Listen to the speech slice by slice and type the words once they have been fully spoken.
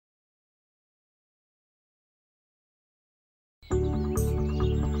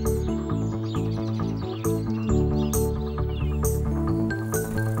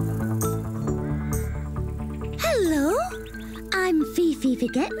Fifi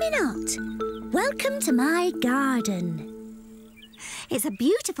Forget-Me-Not. Welcome to my garden. It's a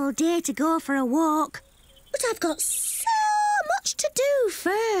beautiful day to go for a walk, but I've got so much to do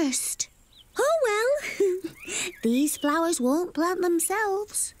first. Oh well, these flowers won't plant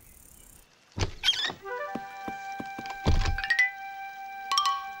themselves.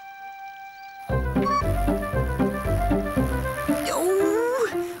 Oh,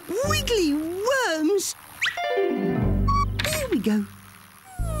 wiggly worms! There we go.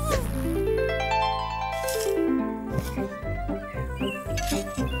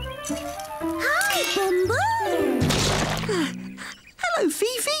 Hi, Bumble! Hello,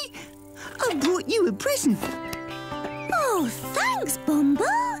 Fifi. I brought you a present. Oh, thanks, Bumble.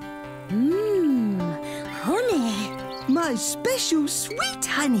 Honey. My special sweet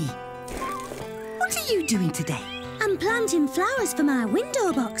honey. What are you doing today? I'm planting flowers for my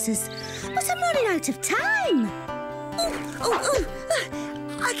window boxes, but I'm running out of time.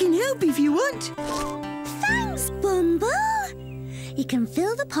 I can help if you want. Thanks, Bumble. You can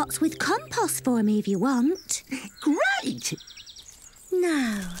fill the pots with compost for me if you want. Great!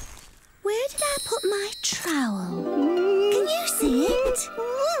 Now, where did I put my trowel? Can you see it?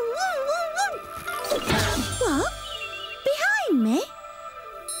 What? Behind me?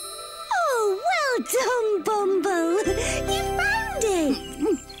 Oh, well done, Bumble. You found it.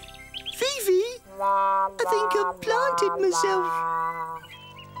 Fifi, I think I planted myself.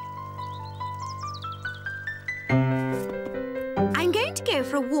 I'm going to go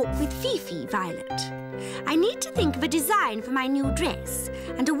for a walk with Fifi, Violet. I need to think of a design for my new dress,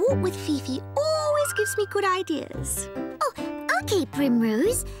 and a walk with Fifi always gives me good ideas. Oh, OK,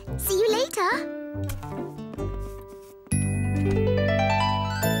 Primrose. See you later.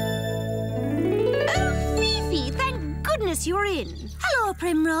 Oh, Fifi, thank goodness you're in. Hello,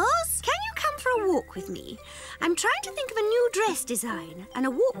 Primrose. Can you come for a walk with me? I'm trying to think of a new dress design, and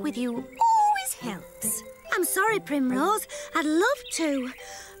a walk with you always helps. I'm sorry, Primrose. I'd love to,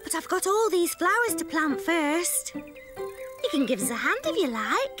 but I've got all these flowers to plant first. You can give us a hand if you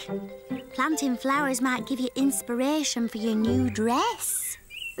like. Planting flowers might give you inspiration for your new dress.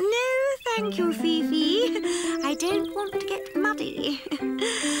 No, thank you, Fifi. I don't want to get muddy.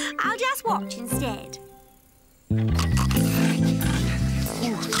 I'll just watch instead.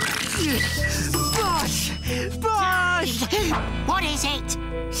 Boss! Boss! What is it?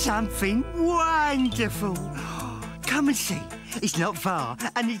 Something wonderful. Come and see. It's not far,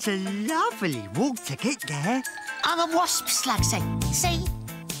 and it's a lovely walk to get there. I'm a wasp, Slugsy. See?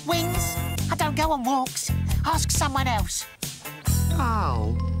 Wings. I don't go on walks. Ask someone else.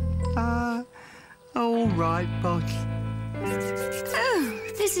 Oh. All right, boss. Oh,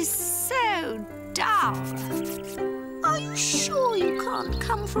 this is so dark. Are you sure you can't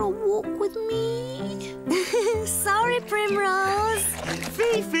come for a walk with me? Sorry, Primrose.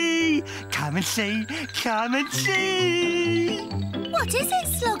 Fifi, come and see. Come and see. What is it,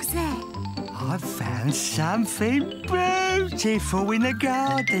 Slugsy? I've found something beautiful in the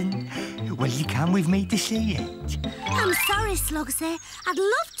garden. Will you come with me to see it? I'm sorry, Slugsy. I'd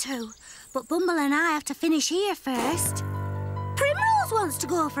love to, but Bumble and I have to finish here first. Primrose wants to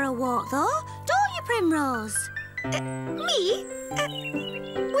go for a walk, though, don't you, Primrose? Me?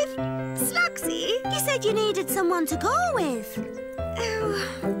 With Slugsy? You said you needed someone to go with.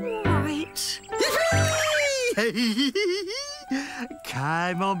 Oh, right.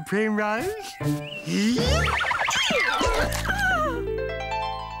 Come on, Primrose.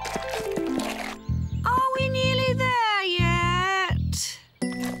 Are we nearly there yet?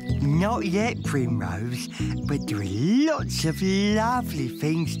 Not yet, Primrose, but there are lots of lovely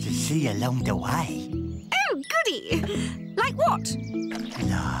things to see along the way. Oh, goody. Like what?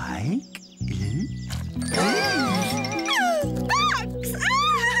 Like... Bugs!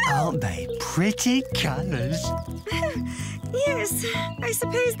 Aren't they pretty colours? Yes, I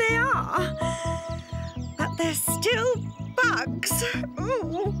suppose they are. But they're still bugs.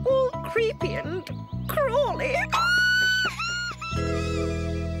 Oh, all creepy and crawly.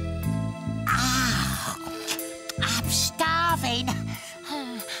 I'm starving.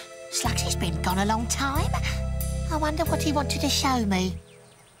 Slugsy's been gone a long time. I wonder what he wanted to show me.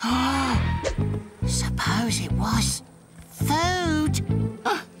 Suppose it was food.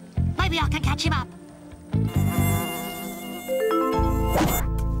 Maybe I can catch him up.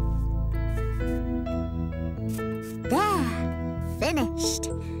 There, finished.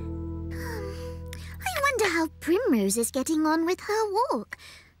 I wonder how Primrose is getting on with her walk.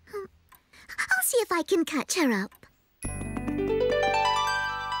 I'll see if I can catch her up.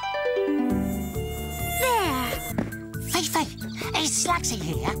 There. Fifi, is Slugsy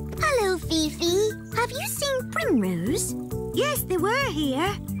here? Hello, Fifi. Have you seen Primrose? Yes, they were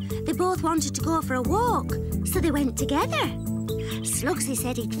here. They both wanted to go for a walk, so they went together. Slugsy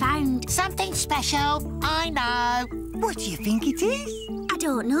said he'd found... Something special, I know. What do you think it is? I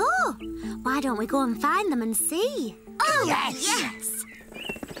don't know. Why don't we go and find them and see? Oh, Yes. yes.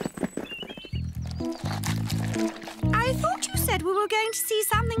 I thought you said we were going to see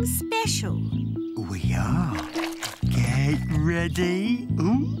something special. We are. Get ready.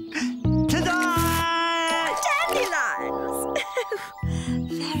 Ooh. Ta-da! Dandelions!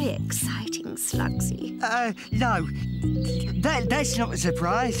 Very exciting, Slugsy. No. That's not a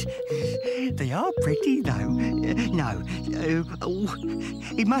surprise. They are pretty, though. No.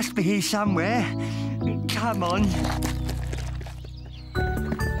 It must be here somewhere. Come on.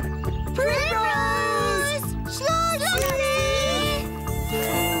 Primrose! Slugsy!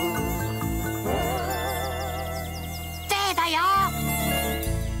 There they are.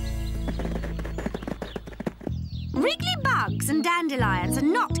 Wriggly bugs and dandelions are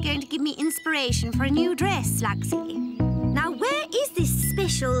not going to give me inspiration for a new dress, Slugsy. Now, where is this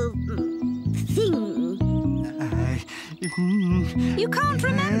special thing? You can't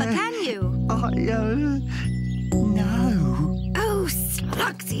remember, can you? No. Oh,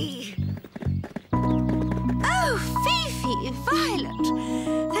 Slugsy. Oh, Fifi, Violet.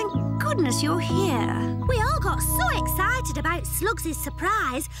 Thank goodness you're here. We all got so excited about Slugsy's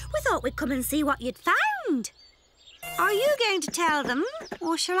surprise, we thought we'd come and see what you'd found. Are you going to tell them,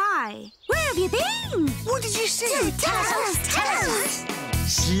 or shall I? Where have you been? What did you say? Tell us.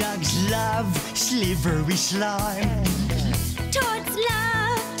 Slugs love slivery slime. Toads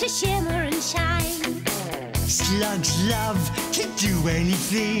love to shimmer and shine. Slugs love to do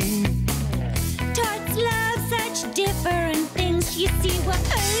anything. Toads love such different things. You see, we're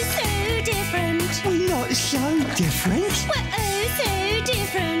oh so different. We're not so different. We're oh so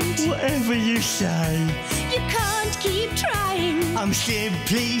different. Whatever you say. You can't keep trying. I'm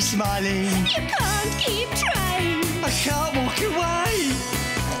simply smiling. You can't keep trying. I can't walk away.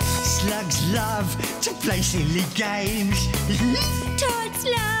 Slugs love to play silly games. Toads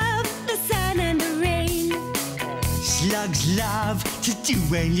love the sun and the rain. Slugs love to do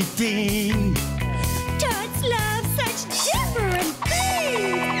anything. Toads love such different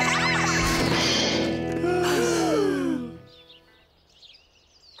things.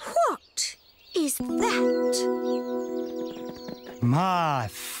 What is that? My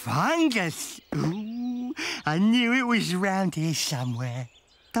fungus. Ooh, I knew it was around here somewhere.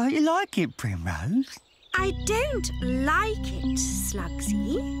 Don't you like it, Primrose? I don't like it,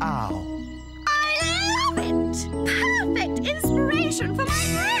 Slugsy. Oh. I love it! Perfect inspiration for my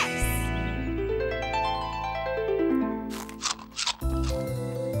dress!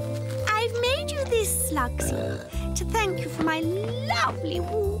 I've made you this, Slugsy, to thank you for my lovely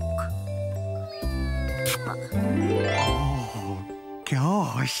walk. Oh,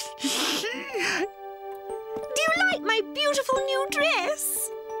 gosh. Do you like my beautiful new dress?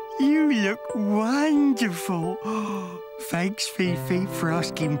 You look wonderful. Thanks, Fifi, for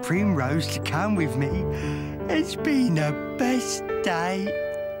asking Primrose to come with me. It's been the best day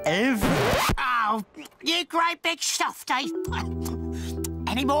ever. Oh, you great big softy.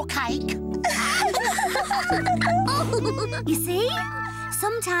 Any more cake? You see?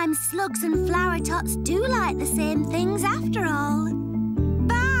 Sometimes slugs and flowertots do like the same things after all.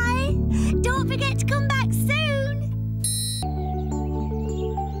 Bye! Don't forget to come back soon!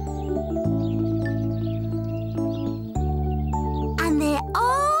 And they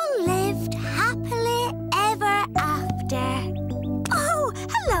all lived happily ever after. Oh,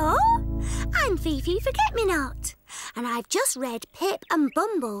 hello! I'm Fifi Forget-Me-Not. And I've just read Pip and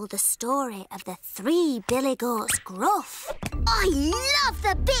Bumble, the story of the 3 billy goats' gruff. I love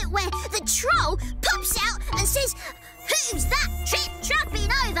the bit where the troll pops out and says, "Who's that trip-trapping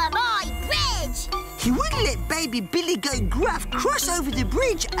over my bridge?" He wouldn't let baby Billy Goat Gruff cross over the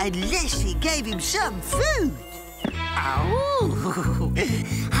bridge unless he gave him some food. Oh,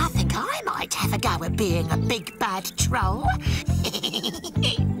 I think I might have a go at being a big bad troll.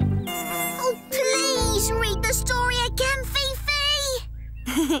 Oh, please read the story again, Fifi.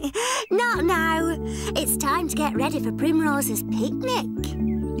 Not now. It's time to get ready for Primrose's picnic.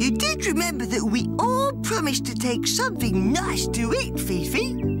 You did remember that we all promised to take something nice to eat,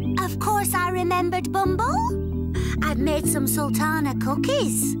 Fifi. Of course I remembered, Bumble. I've made some sultana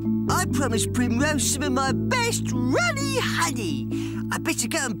cookies. I promised Primrose some of my best runny honey. I better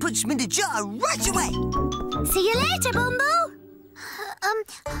go and put some in the jar right away. See you later, Bumble.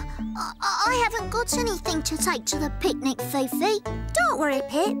 I haven't got anything to take to the picnic, Fifi. Don't worry,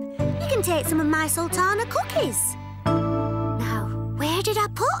 Pip. You can take some of my sultana cookies. Now, where did I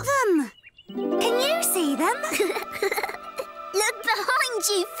put them? Can you see them? behind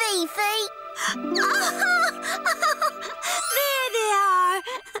you, Fifi. There they are.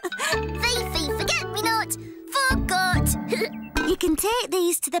 Fifi Forget-Me-Not, forgot. You can take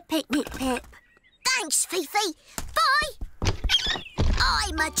these to the picnic, Pip. Thanks, Fifi. Bye.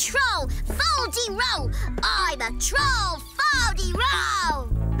 I'm a troll, foldy roll. I'm a troll, foldy roll.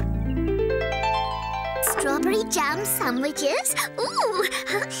 Strawberry jam sandwiches. Ooh,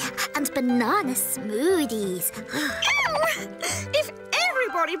 and banana smoothies. If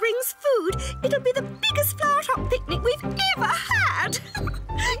everybody brings food, it'll be the biggest flower top picnic we've ever had.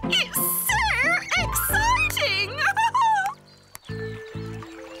 It's so exciting!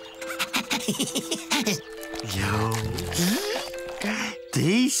 Yo.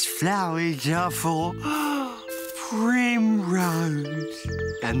 These flowers are for Primrose.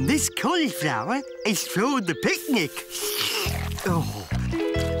 And this cauliflower is for the picnic. Oh.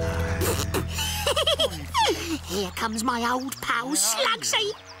 Here comes my old pal,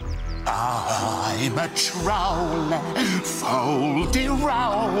 Slugsy. I'm a troll,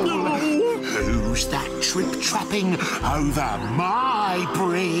 foldy-roll. Who's that trip-trapping over my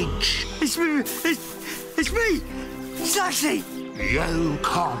bridge? It's me, Slugsy. You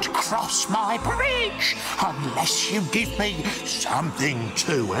can't cross my bridge unless you give me something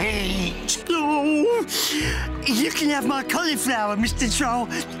to eat. Oh, you can have my cauliflower, Mr. Troll.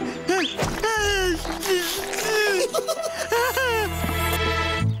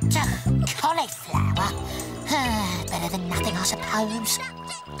 Cauliflower? Better than nothing, I suppose.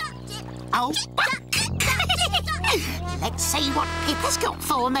 Oh. Let's see what Pip has got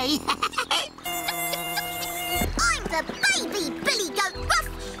for me. I'm the baby Billy Goat Ruff.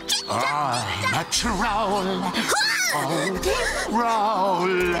 I'm a troll.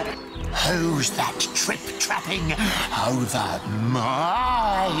 Roll. Who's that trip-trapping over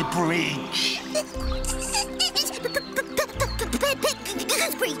my bridge?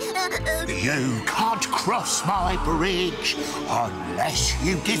 You can't cross my bridge unless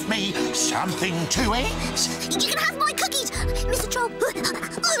you give me something to eat. You can have my cookies, Mr. Troll.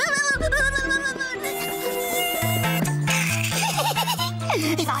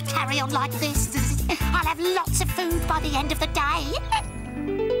 If I carry on like this, I'll have lots of food by the end of the day.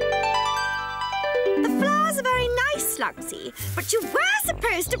 The flowers are very nice, Slugsy, but you were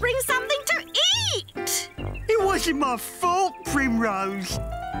supposed to bring something to eat. It wasn't my fault, Primrose.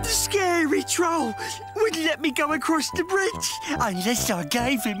 The scary troll wouldn't let me go across the bridge unless I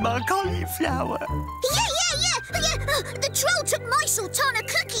gave him my cauliflower. Yeah. The troll took my sultana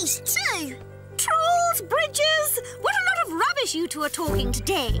cookies too. Trolls, bridges, what a lot of rubbish you two are talking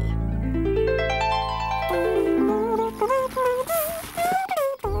today.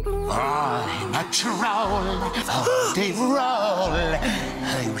 I'm a troll, foldy-roll.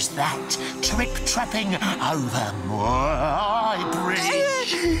 Who's that trip-trapping over my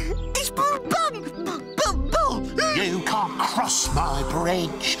bridge? It's Bumble! You can't cross my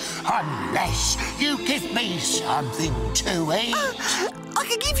bridge unless you give me something to eat. I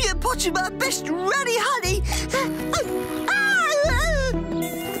can give you a pot of my best runny honey.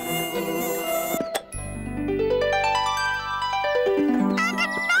 And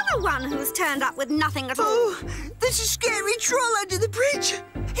another one who's turned up with nothing at all. Oh, there's a scary troll under the bridge.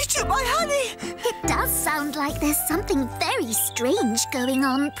 He took my honey. It does sound like there's something very strange going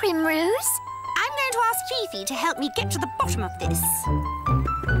on, Primrose. I'm going to ask Fifi to help me get to the bottom of this.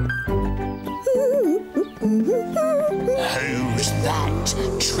 Who's that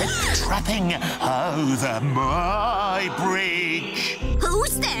trip-trapping over my bridge?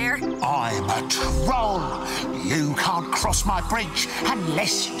 Who's there? I'm a troll. You can't cross my bridge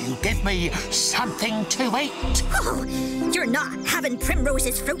unless you give me something to eat. Oh, you're not having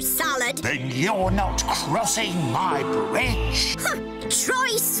Primrose's fruit salad. Then you're not crossing my bridge.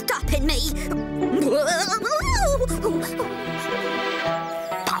 Try stopping me.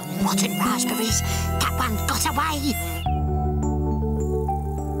 Oh, rotten raspberries. That one got away.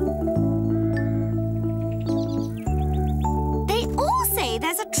 They all say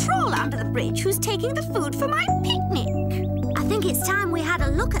there's a troll under the bridge who's taking the food for my picnic. I think it's time we had a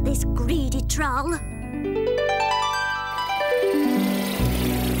look at this greedy troll.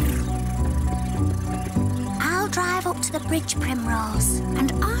 I'll drive up to the bridge, Primrose,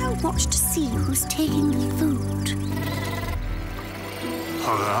 and I'll watch to see who's taking the food.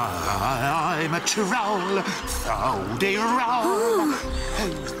 I'm a troll, foldy-roll.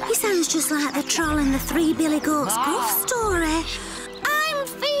 He sounds just like the troll in the Three Billy Goats Gruff story. I'm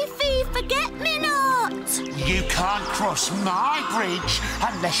Fifi Forget-Me-Not. You can't cross my bridge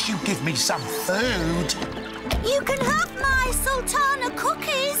unless you give me some food. You can have my sultana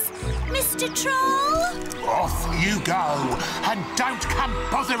cookies. Mr. Troll. Off you go, and don't come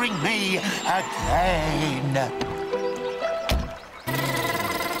bothering me again.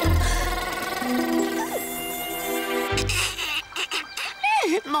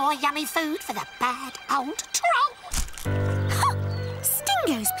 More yummy food for the bad old troll.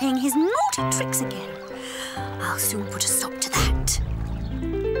 Stingo's playing his naughty tricks again. I'll soon put a stop to that.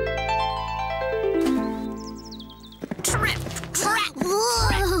 Trip, trap,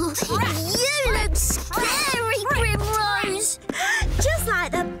 Whoa! trap, You look scary, Primrose! just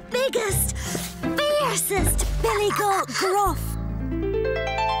like the biggest, fiercest billy goat gruff.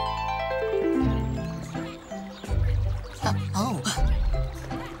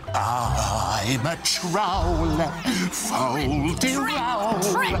 I'm a troll, fold-de-roll.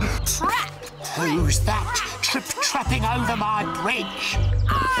 Trap! Who's that trip-trapping over my bridge?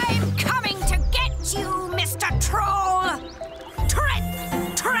 I'm coming to get you, Mr. Troll! Trip!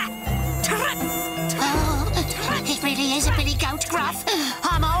 Trap! Trap! Oh, it really is a billy goat gruff.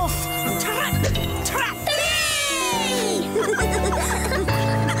 I'm off. Trap! Trap!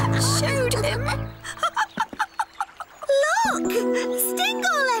 Shoot him! Look!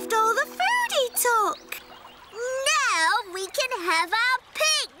 Stingo left all the food he took. Now we can have our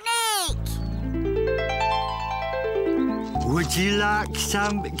picnic! Would you like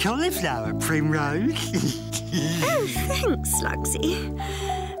some cauliflower, Primrose? Oh, thanks, Slugsy.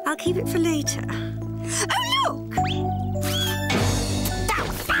 I'll keep it for later. Oh, look!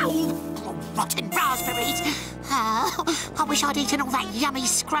 Oh, rotten raspberries. Oh, I wish I'd eaten all that yummy,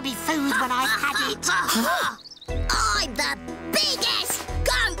 scrubby food when I had it. I'm the biggest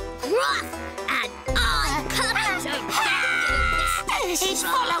goat gruff, and I'm coming to get you, He's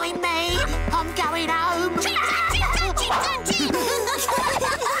following me. I'm going home.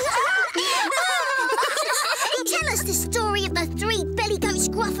 Tell us the story of the three billy goats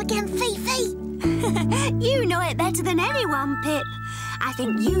gruff again, Fifi. You know it better than anyone, Pip. I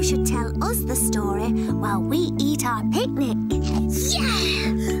think you should tell us the story while we eat our picnic.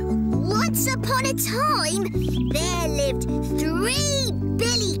 Yeah! Once upon a time, there lived three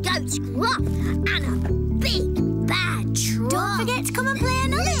billy goats gruff and a big bad troll. Don't forget to come and play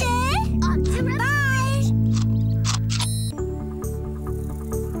another day. On to Bye.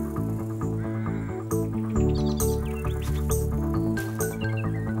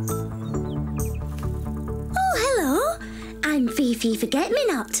 Oh, hello. I'm Fifi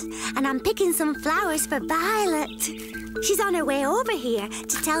Forget-Me-Not, and I'm picking some flowers for Violet. She's on her way over here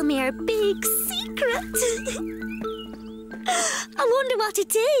to tell me her big secret. I wonder what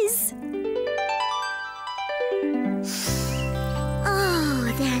it is.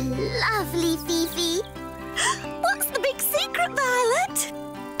 Oh, they're lovely, Fifi. What's the big secret, Violet?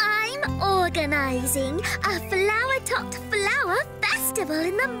 I'm organising a Flowertot flower festival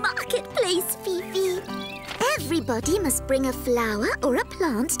in the marketplace, Fifi. Everybody must bring a flower or a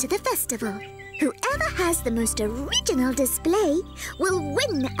plant to the festival. Whoever has the most original display will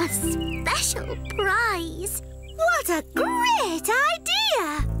win a special prize. What a great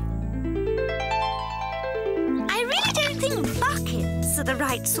idea! I really don't think buckets are the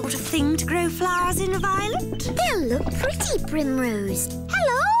right sort of thing to grow flowers in, Violet. They'll look pretty, Primrose.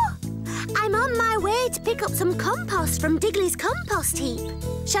 Hello! I'm on my way to pick up some compost from Digley's compost heap.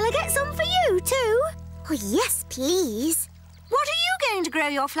 Shall I get some for you too? Oh, yes, please. What are you going to grow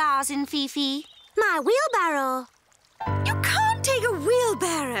your flowers in, Fifi? My wheelbarrow. You can't take a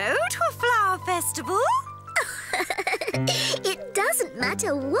wheelbarrow to a flower festival. It doesn't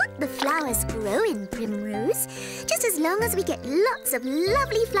matter what the flowers grow in, Primrose, just as long as we get lots of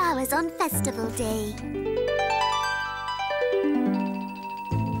lovely flowers on festival day.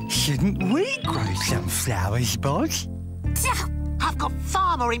 Shouldn't we grow some flowers, Boz? I've got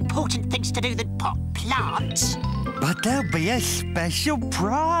far more important things to do than pot plants. But there'll be a special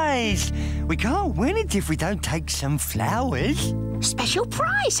prize. We can't win it if we don't take some flowers. Special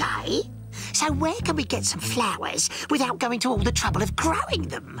prize, eh? So where can we get some flowers without going to all the trouble of growing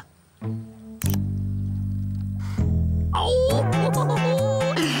them? Oh!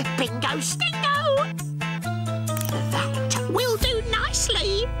 Bingo stingo! That will do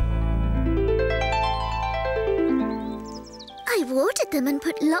nicely. I watered them and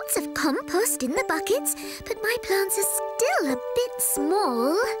put lots of compost in the buckets, but my plants are still a bit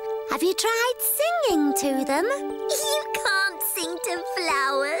small. Have you tried singing to them? You can't sing to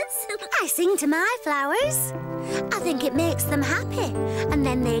flowers. I sing to my flowers. I think it makes them happy, and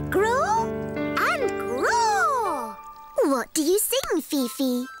then they grow and grow. What do you sing,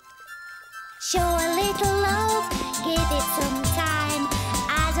 Fifi? Show a little love, give it some time.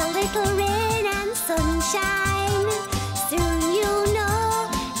 Add a little rain and sunshine. Soon you'll know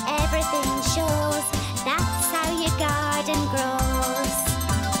everything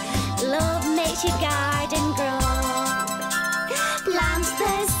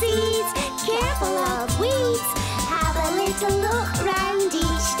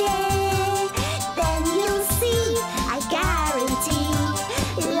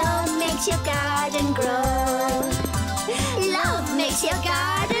garden grow. Love makes your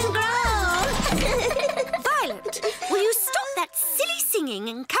garden grow. Violet, will you stop that silly singing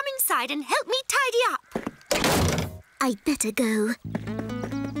and come inside and help me tidy up? I'd better go.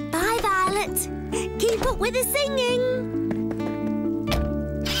 Bye, Violet. Keep up with the singing.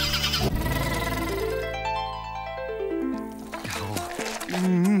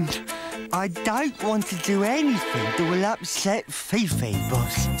 I don't want to do anything that will upset Fifi,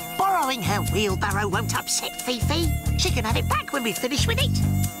 boss. Borrowing her wheelbarrow won't upset Fifi. She can have it back when we finish with it.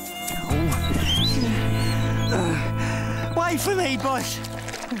 Wait for me, boss.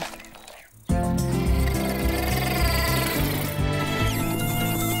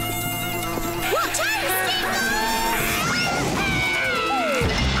 Watch out,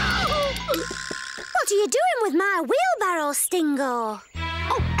 What are you doing with my wheelbarrow, Stingo?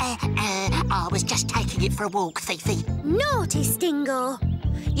 I was just taking it for a walk, Fifi. Naughty Stingo.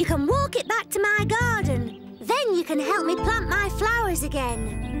 You can walk it back to my garden. Then you can help me plant my flowers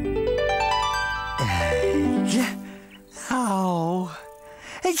again. Oh,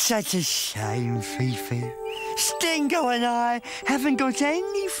 it's such a shame, Fifi. Stingo and I haven't got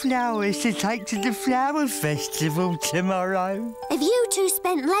any flowers to take to the flower festival tomorrow. If you two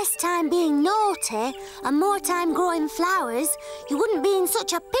spent less time being naughty and more time growing flowers, you wouldn't be in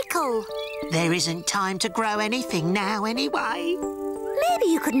such a pickle. There isn't time to grow anything now anyway. Maybe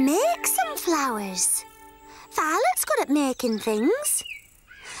you could make some flowers. Violet's good at making things.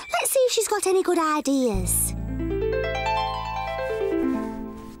 Let's see if she's got any good ideas.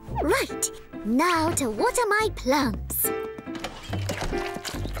 Right, now to water my plants.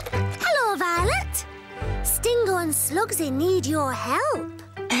 Hello, Violet. Stingo and Slugsy need your help.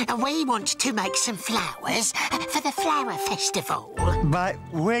 We want to make some flowers for the flower festival. But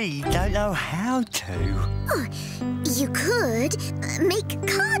we don't know how to. Oh, you could make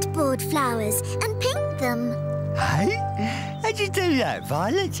cardboard flowers and paint them. Hey? How'd you do that,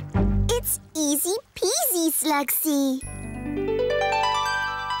 Violet? It's easy peasy, Slugsy.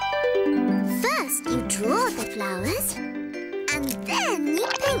 First, you draw the flowers, and then you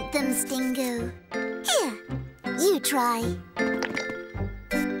paint them, Stingo. Here, you try.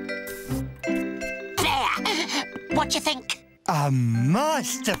 There! What do you think? A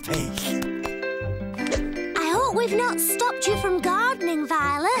masterpiece. I hope we've not stopped you from gardening,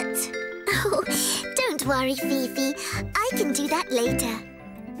 Violet. Oh, don't worry, Fifi. I can do that later.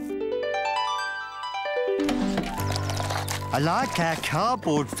 I like our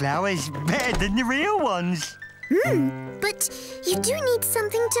cardboard flowers better than the real ones. But you do need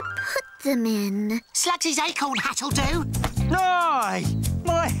something to put them in. Slugsy's acorn hat'll do. No!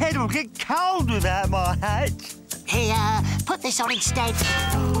 My head will get cold without my hat. Here, put this on instead.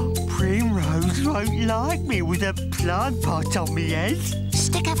 Primrose won't like me with a plant pot on me head.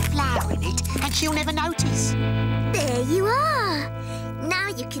 Stick a flower in it and she'll never notice. There you are. Now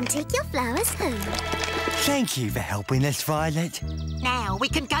you can take your flowers home. Thank you for helping us, Violet. Now we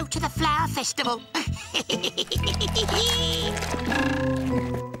can go to the flower festival.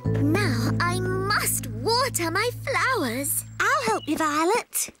 Now I must water my flowers. I'll help you,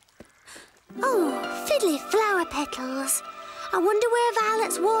 Violet. Oh, Fiddly Flowerpetals. I wonder where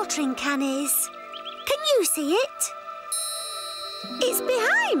Violet's watering can is. Can you see it? It's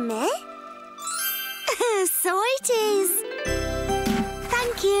behind me. So it is.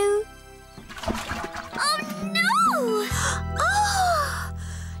 Thank you. Oh, no! Oh,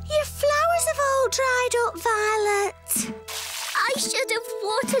 your flowers have all dried up, Violet. I should have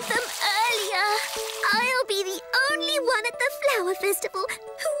watered them earlier. I'll be the only one at the flower festival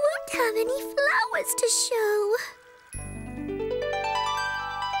who won't have any flowers to show.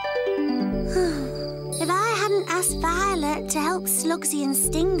 If I hadn't asked Violet to help Slugsy and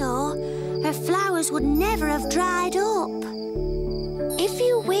Stingo, her flowers would never have dried up. If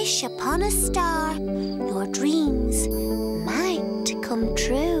you wish upon a star, your dreams might come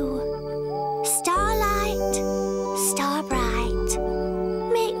true. Starlight, star bright,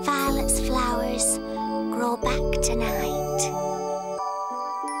 make Violet's flowers grow back tonight.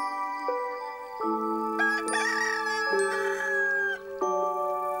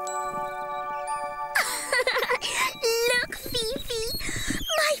 Look, Fifi,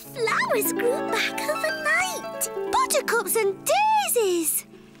 my flowers grew back overnight. Buttercups and Daisies!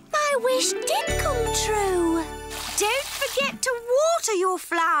 My wish did come true. Don't forget to water your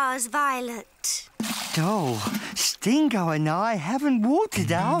flowers, Violet. Oh, Stingo and I haven't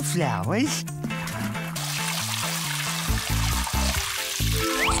watered our flowers.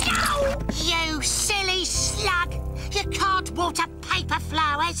 You silly slug! You can't water paper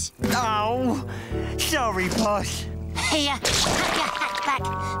flowers. Oh, sorry, boss. Here, have your hat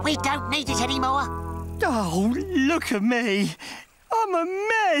back. We don't need it anymore. Oh, look at me. I'm a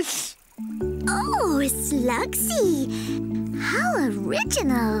mess. Oh, Slugsy. How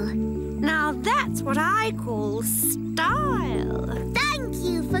original. Now that's what I call style. Thank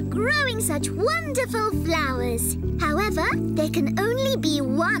you for growing such wonderful flowers. However, there can only be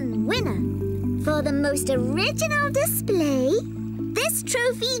one winner. For the most original display, this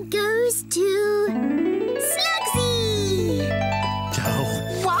trophy goes to Slugsy.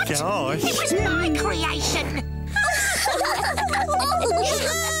 Oh, What? gosh. It was my creation.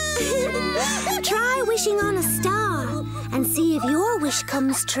 Try wishing on a star and see if your wish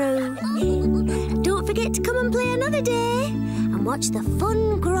comes true. Don't forget to come and play another day and watch the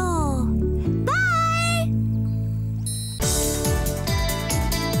fun grow.